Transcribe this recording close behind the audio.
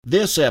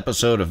This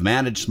episode of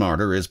Manage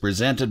Smarter is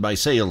presented by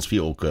Sales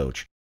Fuel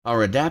Coach,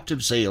 our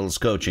adaptive sales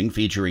coaching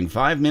featuring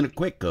 5-minute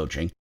quick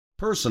coaching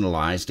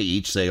personalized to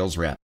each sales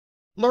rep.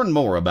 Learn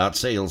more about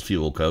Sales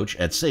Fuel Coach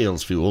at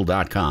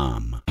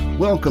salesfuel.com.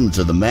 Welcome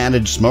to the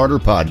Manage Smarter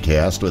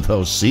podcast with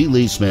hosts C.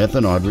 Lee Smith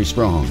and Audrey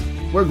Strong.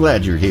 We're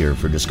glad you're here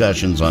for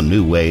discussions on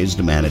new ways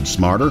to manage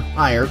smarter,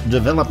 hire,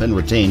 develop and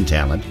retain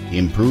talent,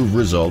 improve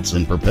results,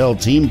 and propel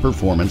team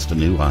performance to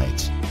new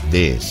heights.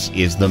 This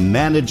is the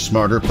Manage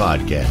Smarter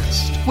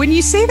podcast. When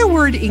you say the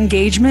word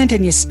engagement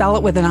and you spell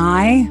it with an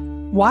I,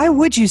 why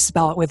would you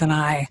spell it with an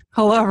I?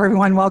 Hello,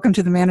 everyone. Welcome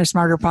to the Manage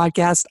Smarter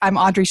podcast. I'm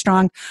Audrey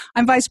Strong.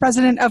 I'm Vice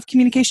President of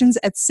Communications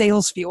at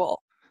Sales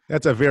Fuel.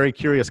 That's a very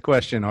curious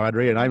question,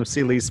 Audrey. And I'm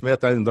C. Lee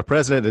Smith. I'm the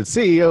President and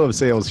CEO of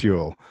Sales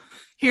Fuel.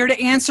 Here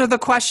to answer the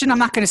question. I'm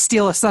not going to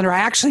steal a thunder. I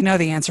actually know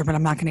the answer, but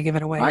I'm not going to give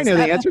it away. I know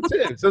the answer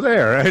too. So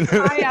there.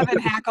 Hi, Evan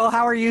Hackle.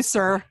 How are you,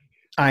 sir?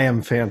 I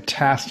am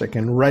fantastic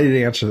and ready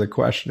to answer the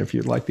question if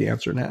you'd like the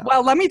answer now.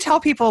 Well, let me tell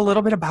people a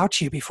little bit about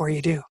you before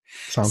you do.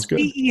 Sounds good.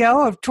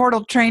 CEO of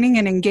Turtle Training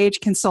and Engage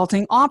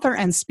Consulting, author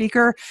and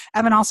speaker.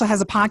 Evan also has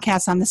a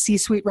podcast on the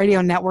C-Suite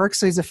Radio Network,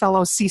 so he's a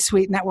fellow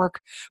C-Suite Network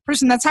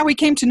person. That's how we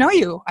came to know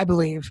you, I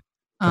believe,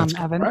 That's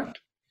Evan.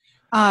 correct.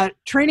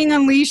 Training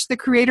Unleashed, the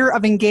creator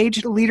of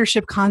Engaged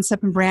Leadership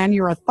Concept and Brand.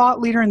 You're a thought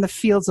leader in the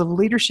fields of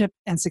leadership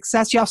and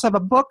success. You also have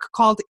a book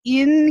called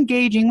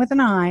Engaging with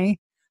an I,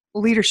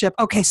 Leadership.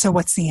 Okay, so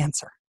what's the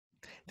answer?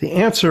 The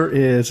answer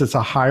is it's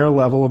a higher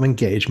level of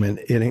engagement.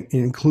 It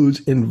includes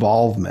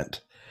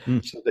involvement,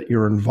 so that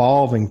you're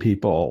involving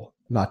people,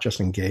 not just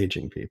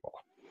engaging people.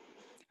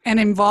 And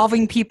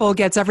involving people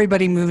gets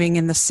everybody moving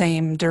in the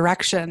same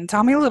direction.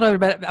 Tell me a little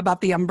bit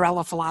about the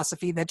umbrella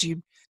philosophy that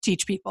you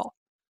teach people.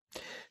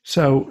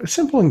 So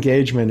simple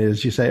engagement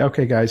is you say,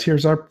 okay, guys,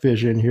 here's our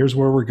vision. Here's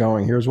where we're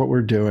going. Here's what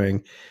we're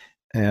doing.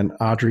 And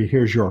Audrey,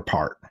 here's your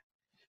part.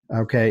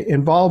 Okay.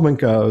 Involvement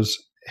goes,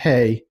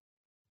 hey,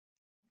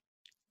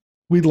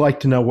 we'd like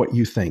to know what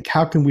you think.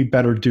 How can we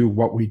better do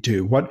what we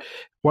do? What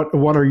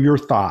are your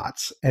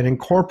thoughts? And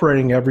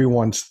incorporating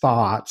everyone's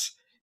thoughts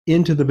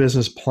into the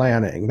business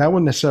planning. That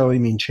wouldn't necessarily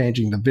mean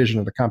changing the vision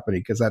of the company,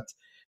 because that's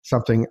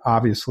something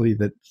obviously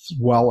that's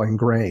well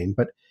ingrained.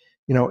 But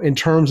in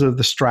terms of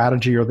the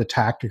strategy or the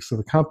tactics of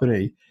the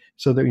company,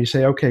 so that you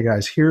say, okay,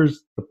 guys,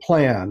 here's the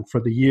plan for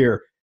the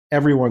year.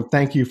 Everyone,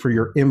 thank you for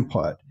your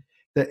input.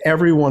 That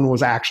everyone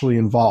was actually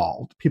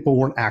involved. People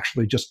weren't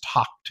actually just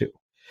talked to.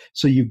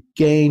 So you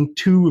gain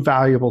two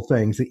valuable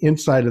things: the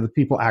insight of the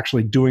people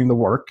actually doing the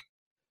work,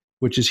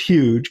 which is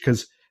huge,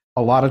 because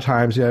a lot of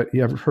times you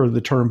ever heard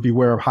the term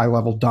 "beware of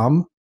high-level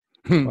dumb."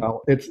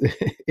 Well,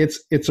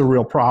 it's a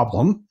real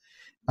problem.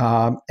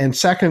 And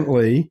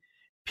secondly,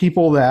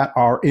 people that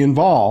are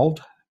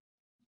involved,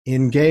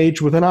 engaged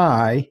with an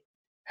I,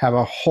 have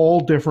a whole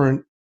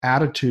different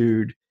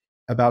attitude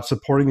about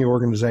supporting the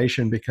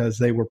organization because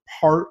they were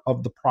part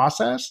of the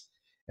process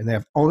and they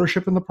have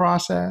ownership in the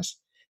process.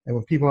 And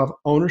when people have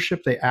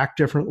ownership, they act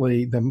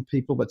differently than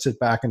people that sit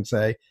back and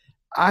say,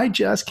 I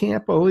just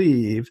can't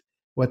believe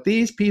what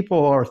these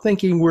people are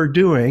thinking we're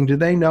doing. Do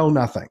they know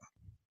nothing?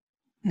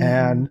 Mm-hmm.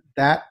 And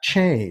that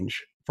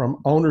change from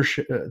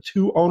ownership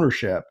to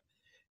ownership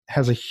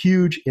has a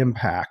huge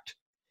impact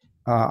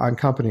on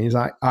companies.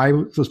 I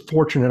was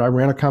fortunate. I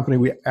ran a company.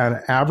 We had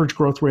an average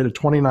growth rate of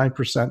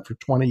 29% for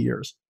 20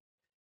 years.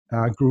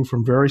 Grew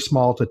from very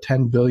small to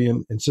 10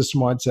 billion in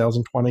system-wide sales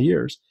in 20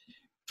 years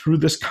through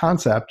this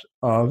concept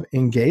of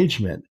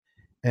engagement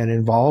and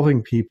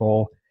involving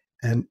people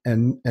and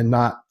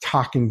not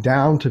talking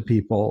down to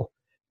people,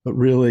 but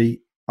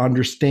really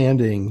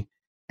understanding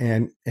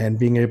and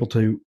being able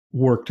to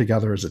work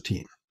together as a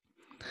team.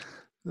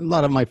 A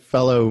lot of my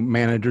fellow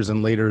managers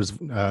and leaders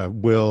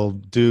will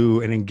do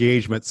an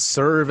engagement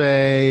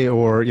survey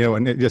or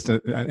just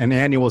an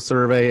annual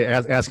survey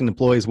asking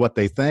employees what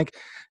they think.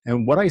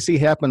 And what I see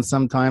happen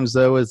sometimes,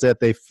 though, is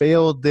that they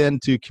fail then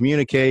to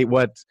communicate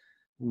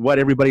what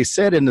everybody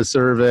said in the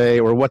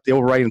survey or what the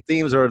overriding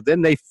themes are.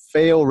 Then they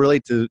fail really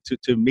to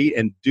meet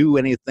and do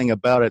anything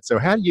about it. So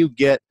how do you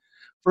get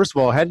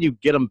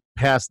them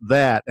past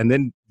that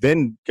and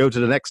then go to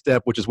the next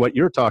step, which is what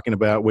you're talking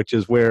about, which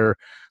is where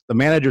the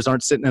managers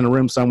aren't sitting in a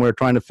room somewhere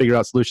trying to figure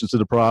out solutions to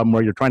the problem,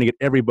 where you're trying to get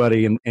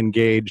everybody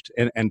engaged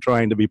and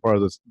trying to be part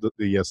of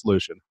the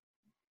solution?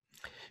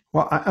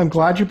 Well, I'm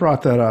glad you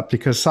brought that up,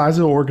 because size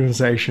of the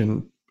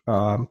organization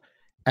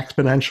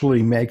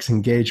exponentially makes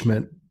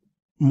engagement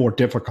more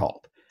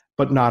difficult,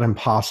 but not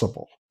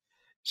impossible.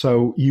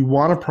 So you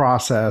want a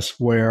process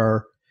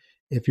where,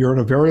 if you're in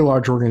a very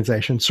large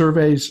organization,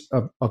 surveys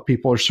of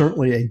people are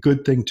certainly a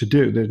good thing to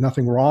do. There's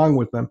nothing wrong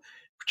with them,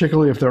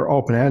 particularly if they're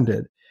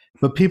open-ended.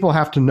 But people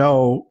have to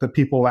know that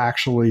people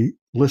actually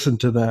listen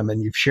to them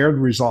and you've shared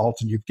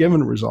results and you've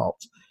given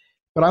results.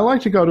 But I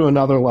like to go to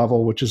another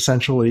level, which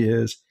essentially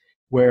is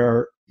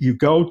where you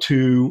go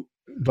to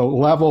the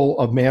level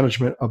of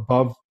management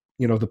above,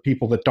 the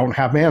people that don't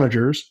have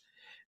managers,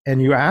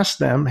 and you ask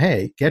them,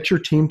 hey, get your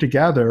team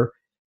together,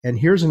 and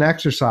here's an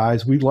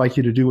exercise we'd like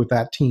you to do with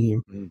that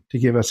team to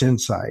give us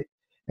insight.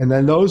 And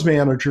then those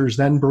managers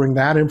then bring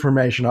that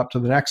information up to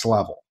the next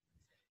level.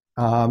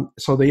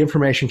 So the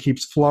information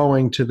keeps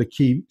flowing to the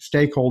key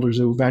stakeholders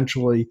who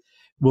eventually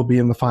will be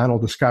in the final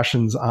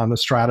discussions on the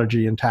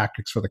strategy and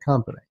tactics for the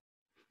company.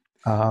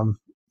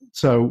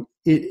 So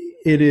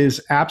it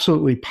is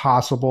absolutely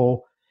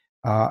possible.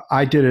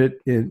 I did it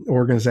in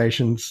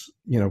organizations,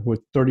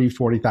 with 30,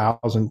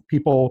 40,000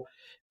 people.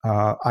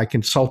 I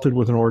consulted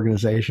with an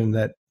organization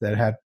that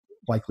had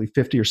likely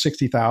 50 or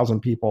 60,000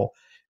 people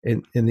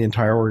in the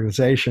entire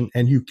organization,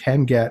 and you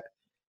can get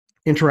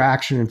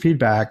interaction and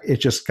feedback.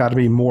 It just got to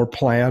be more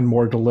planned,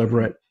 more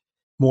deliberate,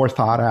 more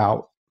thought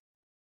out.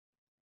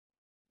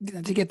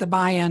 To get the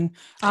buy-in.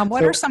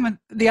 What are some of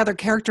the other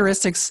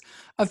characteristics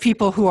of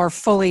people who are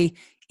fully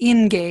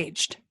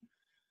engaged,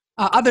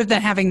 other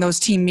than having those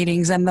team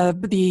meetings and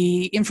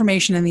the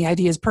information and the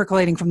ideas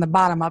percolating from the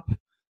bottom up,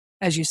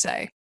 as you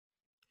say?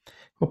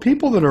 Well,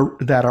 people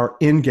that are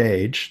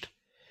engaged,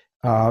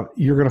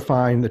 you're going to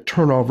find the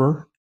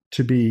turnover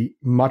to be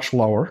much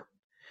lower.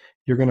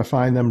 You're going to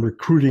find them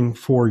recruiting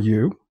for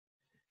you.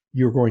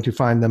 You're going to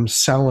find them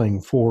selling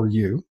for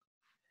you.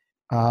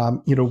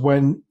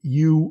 When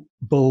you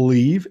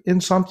believe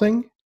in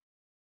something,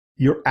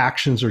 your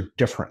actions are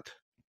different.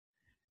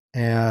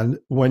 And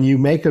when you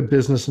make a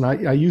business, and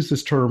I use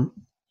this term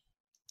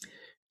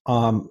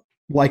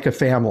like a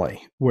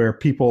family, where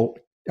people,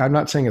 I'm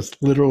not saying it's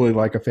literally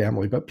like a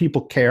family, but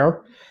people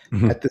care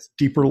at this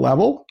deeper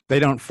level. They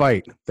don't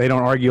fight. They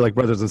don't argue like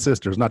brothers and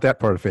sisters. Not that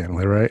part of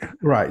family, right?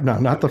 Right. No,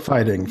 not the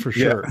fighting for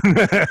sure,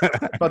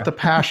 but the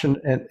passion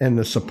and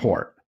the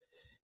support.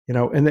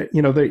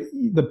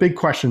 The big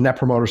question, Net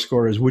Promoter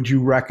Score, is would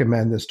you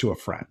recommend this to a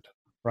friend,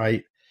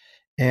 right?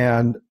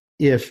 And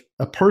if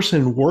a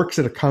person works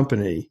at a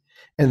company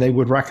and they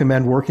would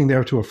recommend working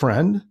there to a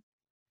friend,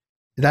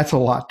 that's a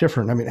lot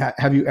different. I mean,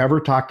 have you ever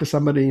talked to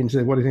somebody and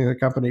said, what do you think of the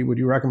company? Would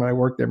you recommend I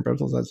work there? And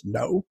person says,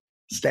 no,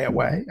 stay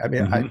away. I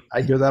mean,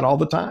 I hear that all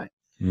the time.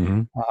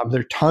 There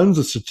are tons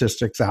of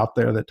statistics out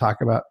there that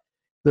talk about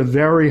the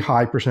very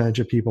high percentage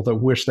of people that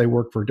wish they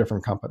worked for a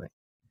different company.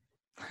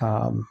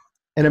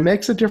 And it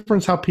makes a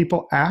difference how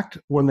people act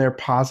when they're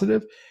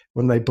positive,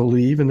 when they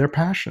believe, and they're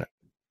passionate.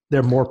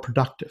 They're more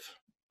productive.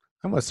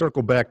 I'm going to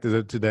circle back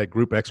to that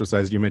group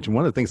exercise you mentioned.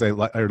 One of the things I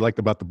liked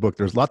about the book,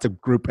 there's lots of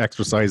group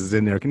exercises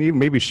in there. Can you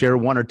maybe share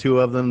one or two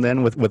of them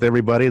then with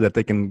everybody that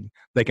they can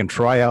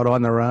try out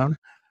on their own?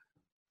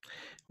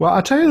 Well,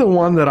 I'll tell you the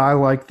one that I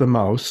like the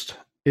most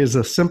is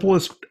the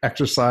simplest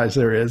exercise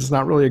there is. It's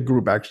not really a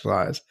group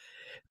exercise,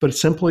 but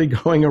it's simply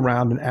going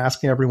around and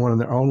asking everyone in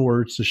their own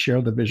words to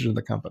share the vision of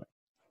the company.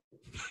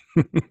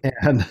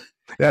 And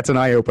that's an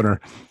eye opener.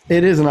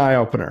 It is an eye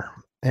opener.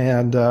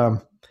 And,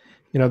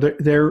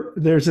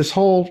 there's this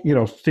whole,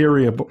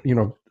 theory of,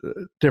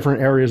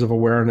 different areas of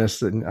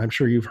awareness. And I'm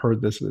sure you've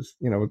heard this is,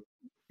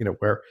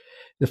 where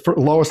the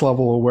lowest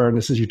level of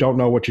awareness is you don't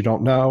know what you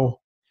don't know.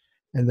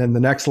 And then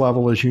the next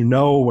level is you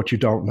know what you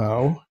don't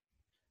know.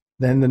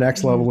 Then the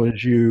next level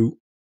is you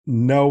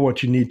know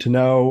what you need to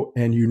know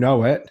and you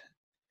know it.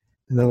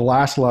 And then the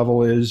last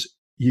level is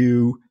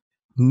you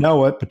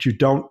know it, but you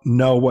don't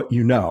know what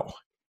you know.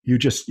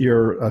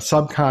 You're a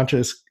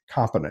subconscious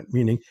competent,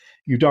 meaning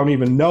you don't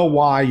even know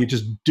why, you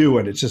just do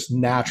it. It's just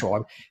natural. I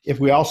mean, if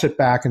we all sit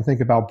back and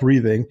think about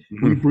breathing,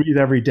 we breathe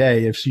every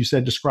day. If you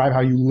said, describe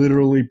how you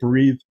literally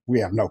breathe, we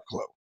have no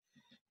clue.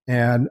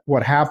 And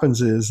what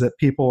happens is that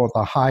people at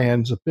the high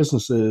ends of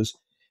businesses,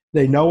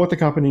 they know what the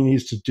company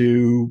needs to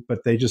do, but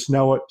they just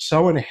know it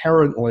so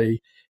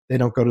inherently, they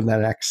don't go to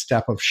that next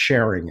step of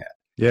sharing it.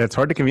 Yeah, it's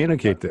hard to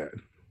communicate that.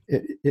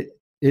 It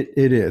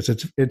is.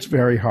 It's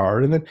very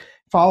hard. And then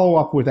follow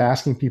up with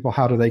asking people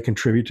how do they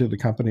contribute to the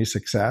company's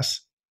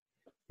success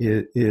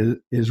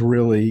is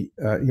really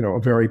a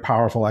very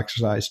powerful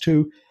exercise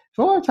too.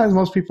 So a lot of times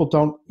most people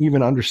don't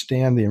even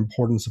understand the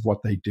importance of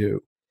what they do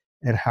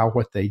and how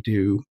what they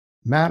do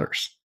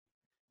matters.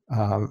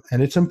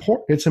 And it's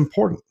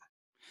important.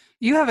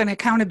 You have an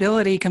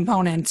accountability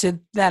component to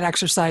that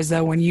exercise,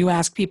 though, when you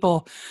ask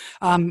people,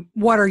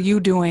 what are you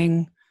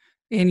doing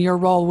in your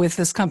role with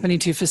this company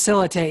to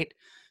facilitate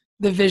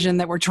the vision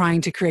that we're trying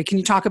to create? Can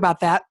you talk about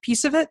that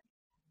piece of it?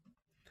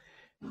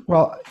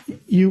 Well,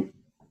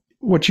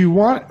 what you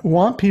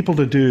want people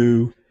to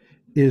do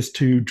is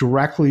to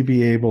directly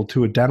be able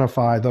to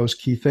identify those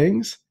key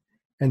things,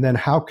 and then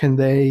how can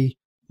they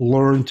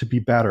learn to be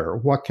better?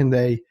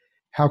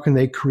 How can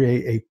they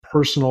create a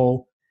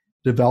personal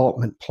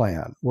development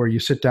plan where you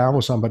sit down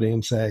with somebody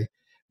and say,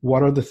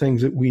 what are the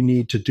things that we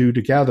need to do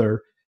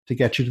together to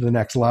get you to the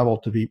next level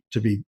to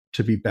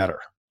be better?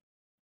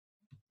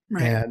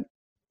 Right.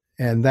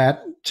 And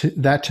that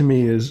to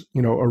me is,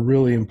 a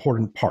really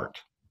important part.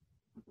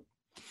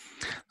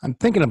 I'm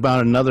thinking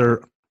about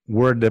another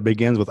word that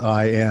begins with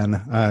IN,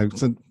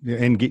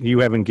 and you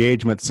have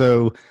engagement.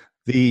 So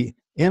the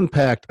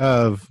impact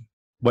of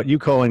what you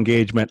call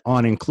engagement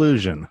on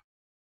inclusion.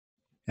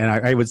 And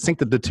I would think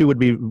that the two would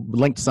be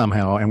linked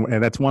somehow.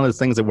 And that's one of the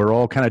things that we're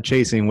all kind of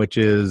chasing, which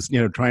is,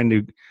 trying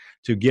to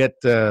to get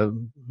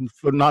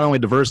not only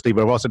diversity,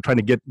 but also trying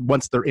to get,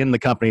 once they're in the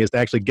company, is to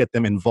actually get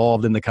them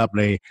involved in the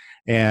company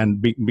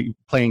and be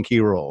playing key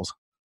roles.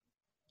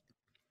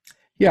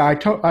 Yeah,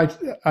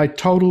 I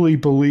totally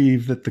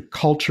believe that the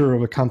culture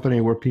of a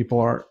company where people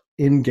are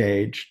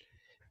engaged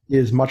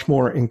is much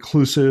more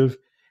inclusive.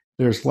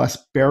 There's less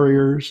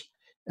barriers.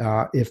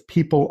 If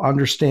people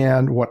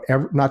understand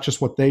whatever, not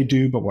just what they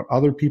do, but what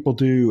other people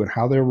do and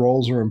how their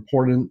roles are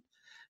important,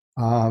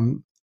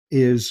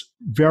 is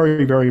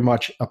very, very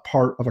much a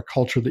part of a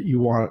culture that you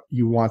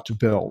want to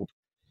build.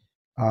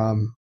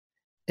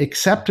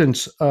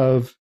 Acceptance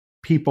of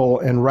people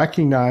and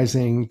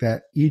recognizing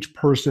that each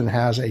person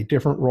has a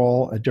different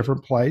role, a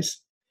different place,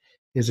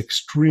 is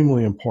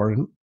extremely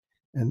important.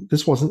 And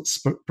this wasn't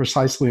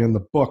precisely in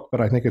the book,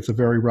 but I think it's a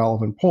very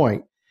relevant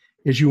point,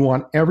 is you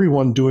want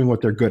everyone doing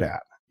what they're good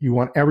at. You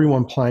want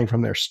everyone playing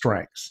from their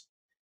strengths.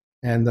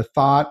 And the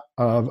thought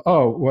of,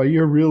 oh, well,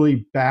 you're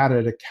really bad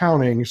at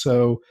accounting,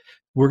 so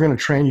we're going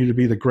to train you to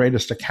be the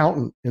greatest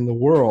accountant in the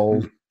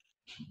world.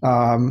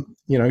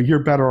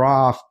 You're better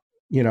off,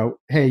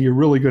 hey, you're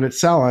really good at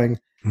selling.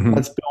 Mm-hmm.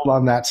 Let's build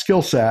on that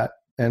skill set,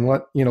 and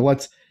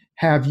let's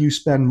have you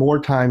spend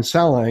more time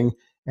selling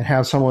and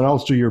have someone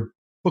else do your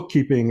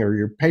bookkeeping or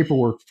your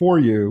paperwork for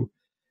you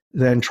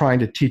than trying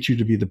to teach you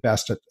to be the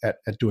best at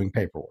doing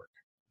paperwork.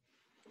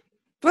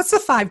 What's the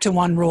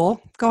 5-to-1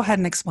 rule? Go ahead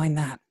and explain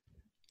that.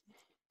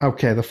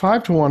 Okay, the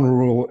 5-to-1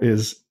 rule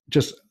is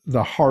just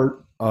the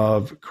heart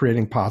of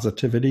creating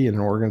positivity in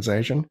an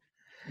organization.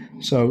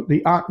 So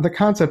the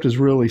concept is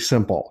really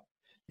simple.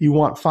 You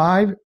want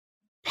 5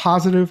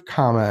 positive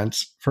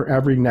comments for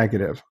every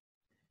negative.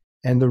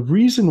 And the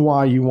reason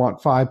why you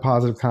want 5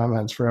 positive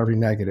comments for every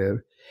negative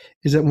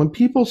is that when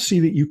people see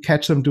that you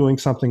catch them doing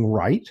something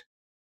right,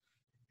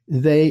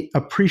 they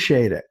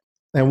appreciate it.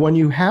 And when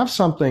you have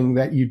something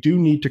that you do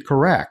need to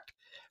correct,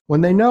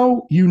 when they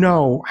know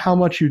how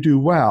much you do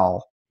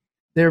well,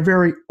 they're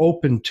very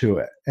open to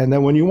it. And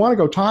then when you want to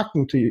go talk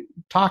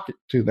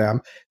to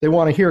them, they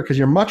want to hear it because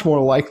you're much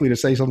more likely to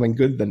say something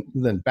good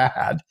than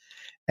bad.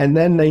 And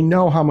then they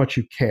know how much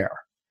you care.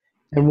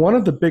 And one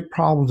of the big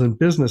problems in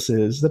business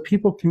is that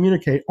people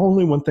communicate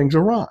only when things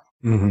are wrong.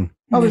 Mm-hmm.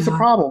 Oh, there's a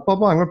problem. Blah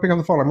blah. I'm going to pick up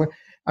the phone.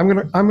 I'm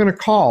going to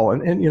call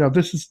and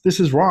this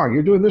is wrong.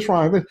 You're doing this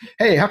wrong.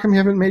 Hey, how come you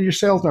haven't made your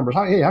sales numbers?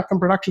 Hey, how come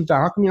production's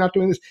down? How come you're not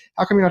doing this?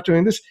 How come you're not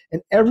doing this?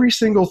 And every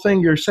single thing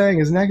you're saying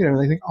is negative.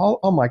 And they think,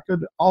 oh my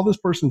goodness, all this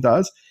person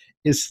does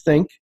is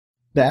think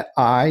that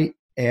I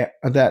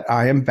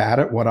am bad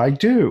at what I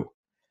do.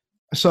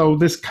 So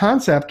this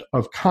concept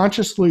of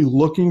consciously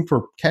looking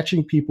for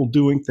catching people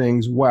doing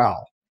things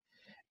well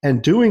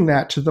and doing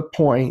that to the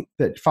point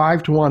that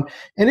 5-to-1,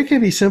 and it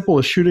can be simple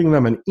as shooting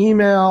them an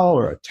email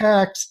or a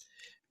text.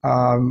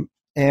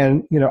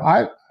 In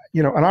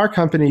our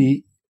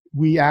company,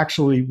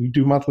 we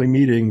do monthly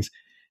meetings.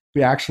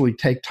 We actually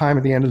take time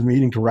at the end of the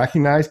meeting to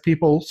recognize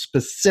people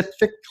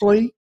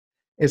specifically.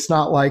 It's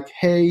not like,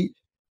 hey,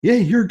 yeah,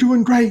 you're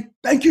doing great.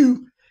 Thank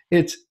you.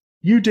 It's,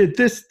 you did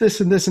this, this,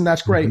 and this, and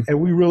that's great. Mm-hmm.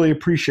 And we really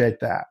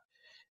appreciate that.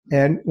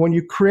 And when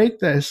you create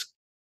this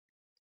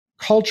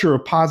culture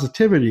of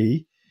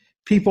positivity,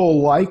 people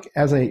like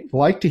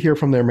to hear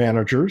from their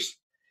managers,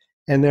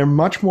 and they're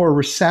much more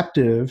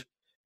receptive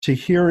to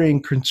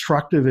hearing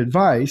constructive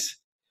advice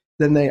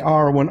than they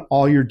are when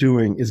all you're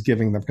doing is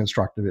giving them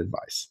constructive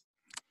advice.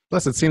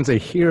 Plus, it seems they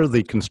hear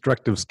the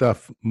constructive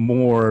stuff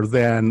more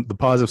than the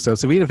positive stuff.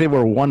 So even if they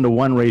were a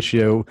 1-to-1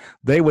 ratio,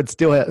 they would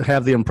still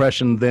have the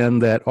impression then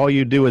that all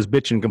you do is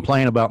bitch and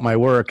complain about my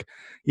work,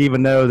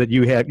 even though that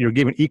you're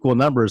given equal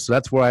numbers. So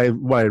that's what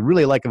I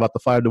really like about the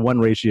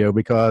 5-to-1 ratio,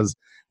 because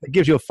it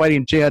gives you a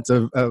fighting chance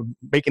of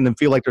making them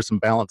feel like there's some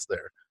balance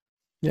there.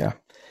 Yeah.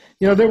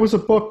 There was a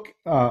book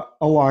a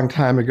long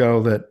time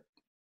ago that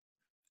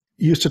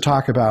used to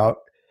talk about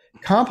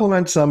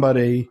compliment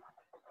somebody,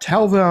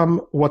 tell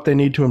them what they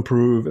need to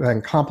improve, and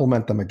then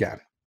compliment them again.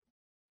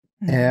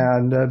 Mm-hmm.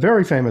 And a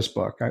very famous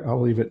book.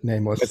 I'll leave it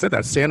nameless. Is it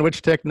that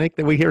sandwich technique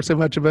that we hear so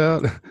much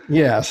about?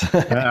 Yes.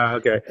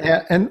 Okay.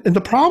 And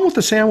the problem with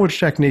the sandwich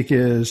technique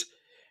is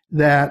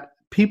that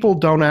people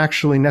don't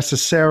actually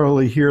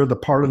necessarily hear the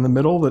part in the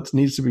middle that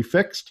needs to be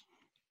fixed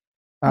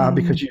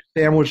because you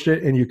sandwiched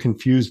it and you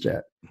confused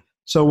it.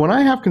 So when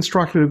I have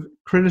constructive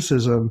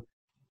criticism,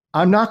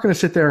 I'm not going to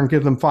sit there and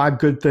give them 5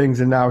 good things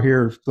and now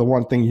here's the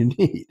one thing you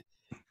need.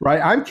 Right?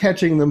 I'm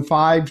catching them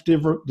 5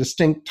 different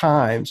distinct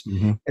times.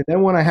 Mm-hmm. And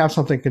then when I have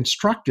something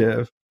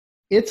constructive,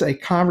 it's a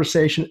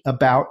conversation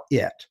about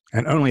it.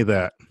 And only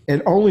that.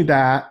 And only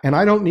that. And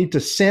I don't need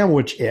to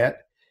sandwich it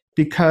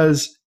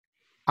because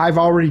I've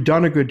already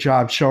done a good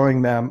job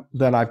showing them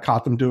that I've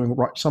caught them doing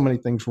so many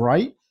things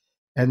right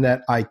and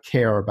that I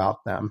care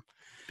about them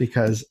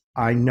because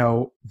I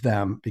know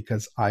them,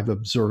 because I've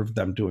observed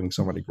them doing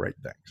so many great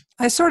things.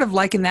 I sort of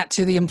liken that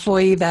to the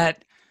employee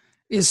that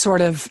is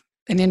sort of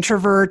an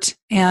introvert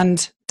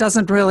and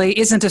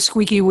isn't a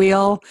squeaky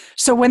wheel.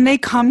 So when they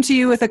come to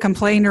you with a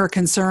complaint or a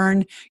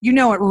concern,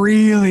 it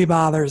really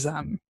bothers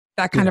them.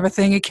 That kind of a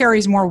thing. It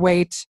carries more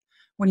weight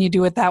when you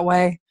do it that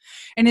way.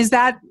 And is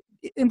that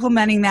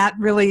implementing that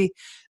really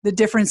the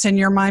difference in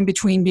your mind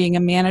between being a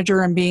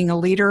manager and being a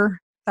leader?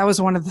 That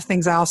was one of the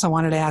things I also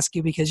wanted to ask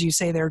you, because you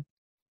say they're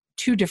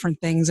two different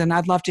things, and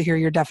I'd love to hear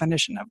your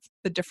definition of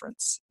the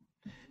difference.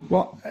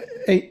 Well,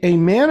 a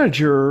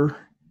manager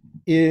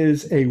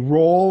is a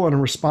role and a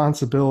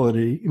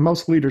responsibility,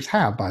 most leaders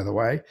have, by the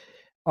way,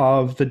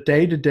 of the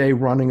day-to-day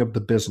running of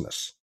the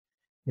business.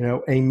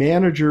 A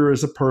manager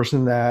is a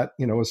person that,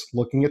 is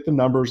looking at the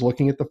numbers,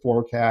 looking at the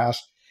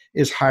forecast,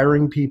 is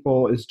hiring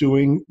people, is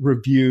doing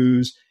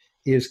reviews,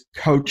 is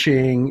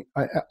coaching,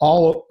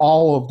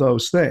 all of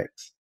those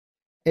things.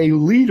 A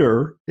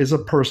leader is a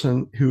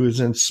person who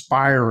is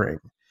inspiring,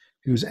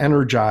 who's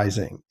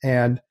energizing,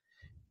 and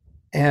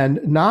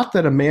not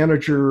that a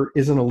manager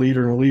isn't a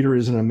leader and a leader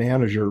isn't a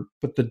manager,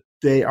 but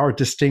they are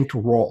distinct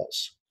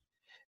roles.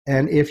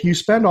 And if you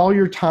spend all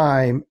your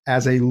time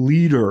as a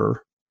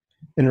leader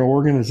in an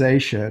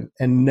organization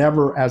and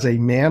never as a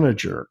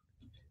manager,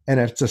 and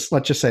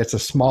let's just say it's a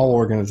small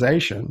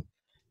organization,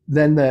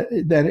 then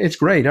it's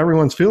great.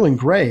 Everyone's feeling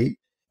great,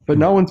 but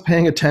no one's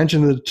paying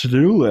attention to the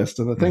to-do list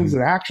and the things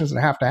and actions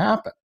that have to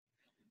happen.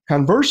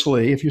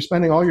 Conversely, if you're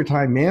spending all your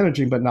time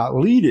managing but not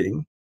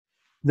leading,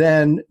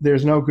 then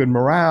there's no good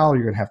morale.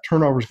 You're going to have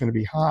turnover is going to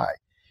be high.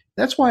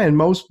 That's why in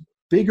most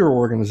bigger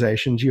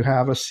organizations, you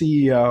have a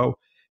CEO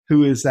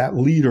who is that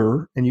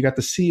leader, and you got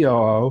the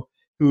COO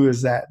who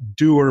is that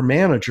doer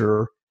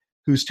manager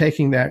who's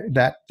taking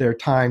their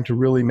time to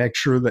really make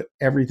sure that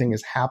everything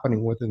is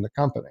happening within the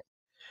company.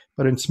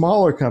 But in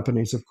smaller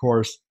companies, of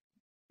course,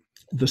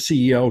 the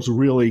CEO's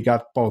really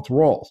got both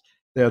roles.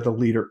 They're the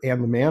leader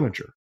and the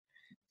manager.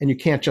 And you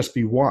can't just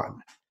be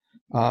one.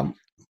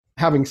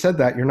 Having said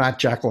that, you're not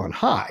Jekyll and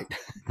Hyde,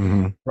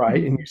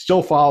 right? And you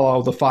still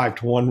follow the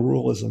 5-to-1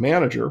 rule as a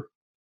manager.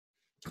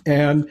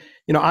 And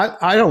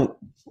I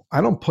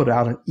don't put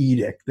out an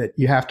edict that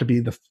you have to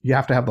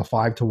have the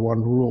 5-to-1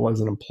 rule as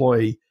an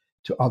employee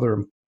to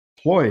other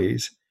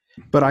employees,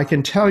 but I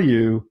can tell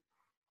you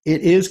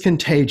it is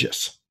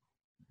contagious.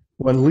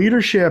 When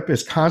leadership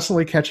is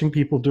constantly catching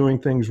people doing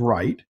things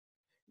right,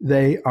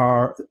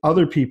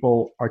 other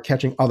people are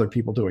catching other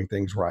people doing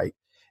things right.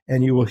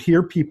 And you will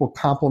hear people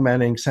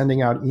complimenting,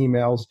 sending out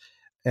emails,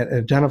 and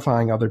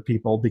identifying other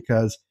people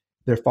because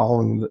they're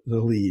following the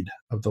lead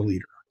of the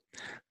leader.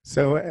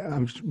 So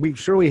I'm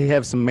sure we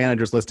have some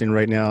managers listening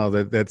right now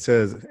that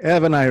says,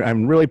 Evan,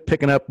 I'm really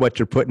picking up what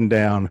you're putting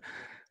down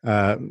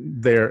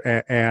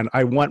there, and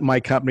I want my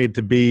company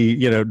to be,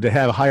 to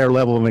have a higher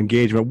level of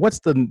engagement. What's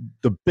the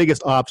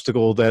biggest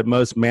obstacle that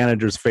most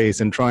managers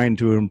face in trying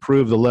to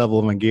improve the level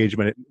of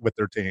engagement with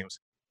their teams?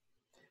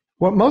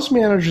 What most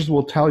managers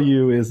will tell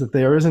you is that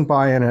there isn't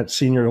buy-in at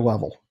senior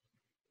level,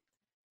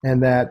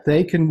 and that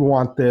they can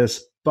want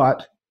this,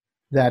 but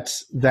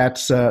that's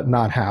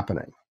not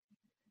happening.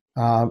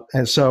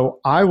 And so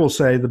I will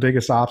say the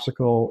biggest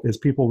obstacle is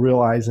people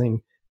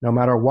realizing no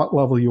matter what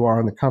level you are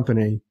in the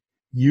company,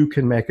 you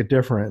can make a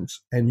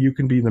difference and you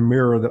can be the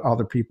mirror that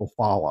other people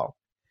follow.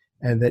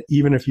 And that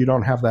even if you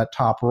don't have that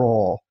top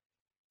role,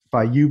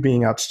 by you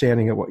being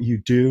outstanding at what you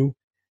do,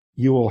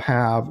 you will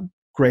have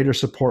greater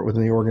support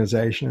within the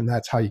organization, and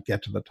that's how you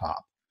get to the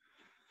top.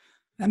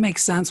 That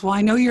makes sense. Well,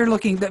 I know you're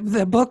looking,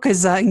 the book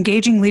is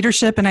Engaging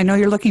Leadership, and I know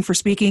you're looking for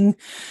speaking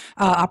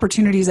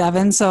opportunities,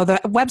 Evan. So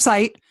the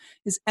website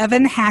is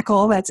Evan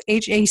Hackel, that's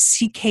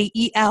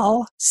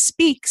HACKEL,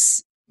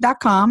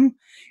 speaks.com,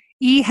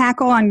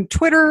 eHackel on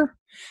Twitter,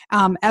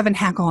 Evan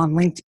Hackel on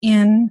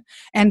LinkedIn.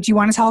 And do you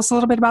want to tell us a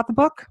little bit about the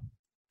book?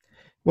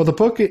 Well, the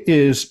book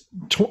is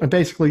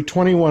basically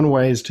 21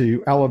 ways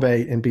to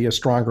elevate and be a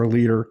stronger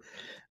leader.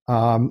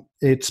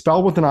 It's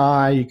spelled with an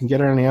I. You can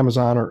get it on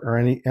Amazon or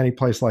any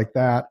place like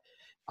that.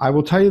 I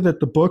will tell you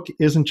that the book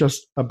isn't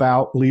just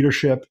about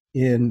leadership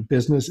in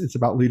business. It's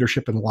about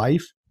leadership in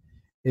life.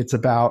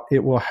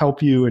 It will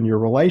help you in your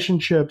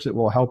relationships. It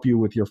will help you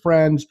with your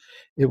friends.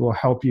 It will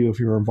help you if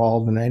you're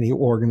involved in any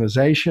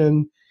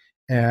organization.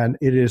 And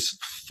it is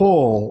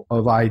full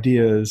of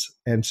ideas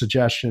and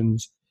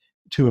suggestions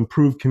to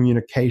improve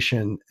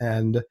communication.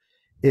 And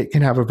it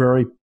can have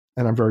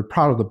and I'm very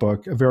proud of the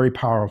book, a very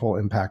powerful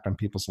impact on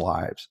people's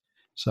lives.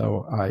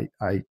 So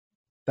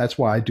that's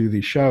why I do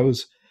these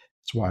shows.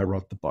 That's why I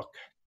wrote the book.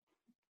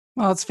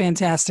 Well, it's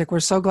fantastic.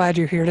 We're so glad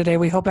you're here today.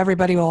 We hope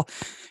everybody will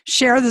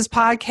share this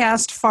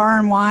podcast far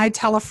and wide,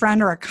 tell a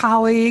friend or a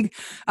colleague.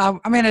 I'm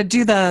going to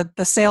do the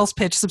sales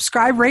pitch.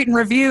 Subscribe, rate, and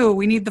review.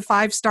 We need the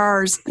 5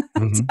 stars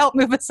to help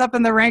move us up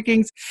in the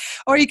rankings.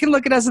 Or you can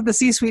look at us at the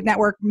C-Suite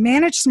Network.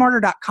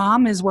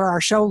 ManageSmarter.com is where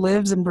our show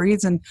lives and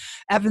breathes. And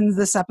Evan,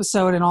 this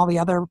episode and all the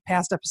other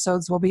past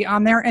episodes will be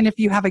on there. And if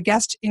you have a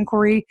guest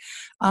inquiry,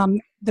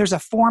 there's a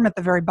form at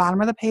the very bottom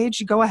of the page.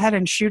 You go ahead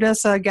and shoot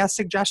us a guest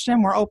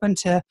suggestion. We're open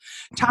to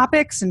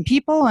topics and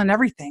people and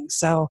everything.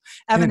 So,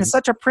 Evan, it's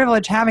such a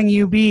privilege having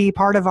you be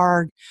part of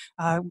our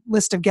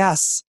list of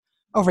guests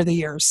over the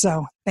years.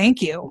 So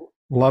thank you.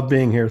 Love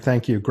being here.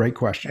 Thank you. Great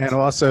question. And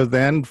also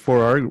then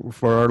for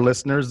our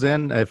listeners,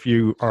 then if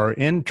you are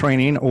in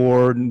training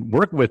or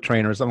work with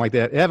trainers, something like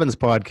that, Evan's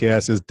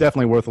podcast is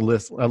definitely worth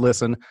a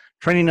listen.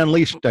 Training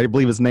Unleashed, I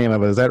believe is the name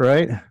of it. Is that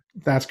right?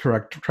 That's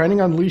correct.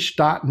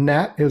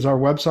 TrainingUnleashed.net is our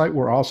website.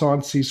 We're also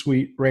on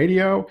C-Suite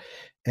Radio.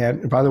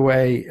 And by the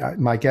way,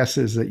 my guess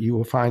is that you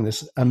will find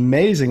this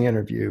amazing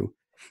interview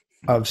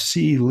of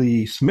C.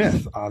 Lee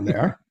Smith on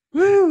there.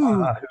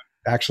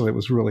 Actually, it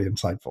was really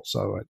insightful,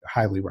 so I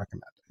highly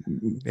recommend it.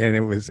 And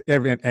it was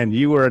Evan, and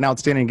you were an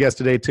outstanding guest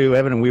today too,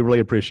 Evan, and we really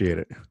appreciate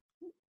it.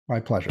 My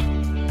pleasure.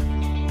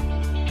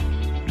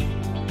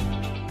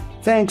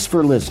 Thanks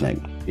for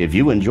listening. If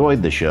you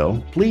enjoyed the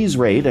show, please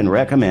rate and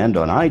recommend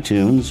on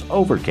iTunes,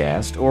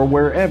 Overcast, or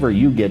wherever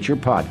you get your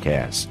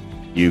podcasts.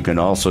 You can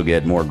also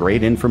get more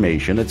great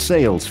information at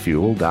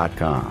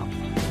salesfuel.com.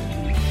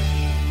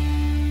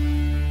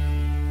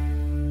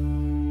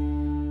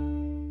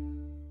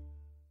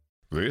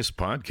 This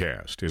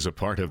podcast is a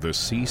part of the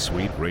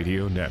C-Suite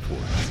Radio Network.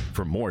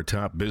 For more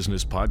top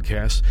business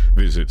podcasts,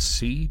 visit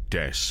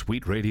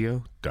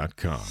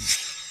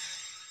c-suiteradio.com.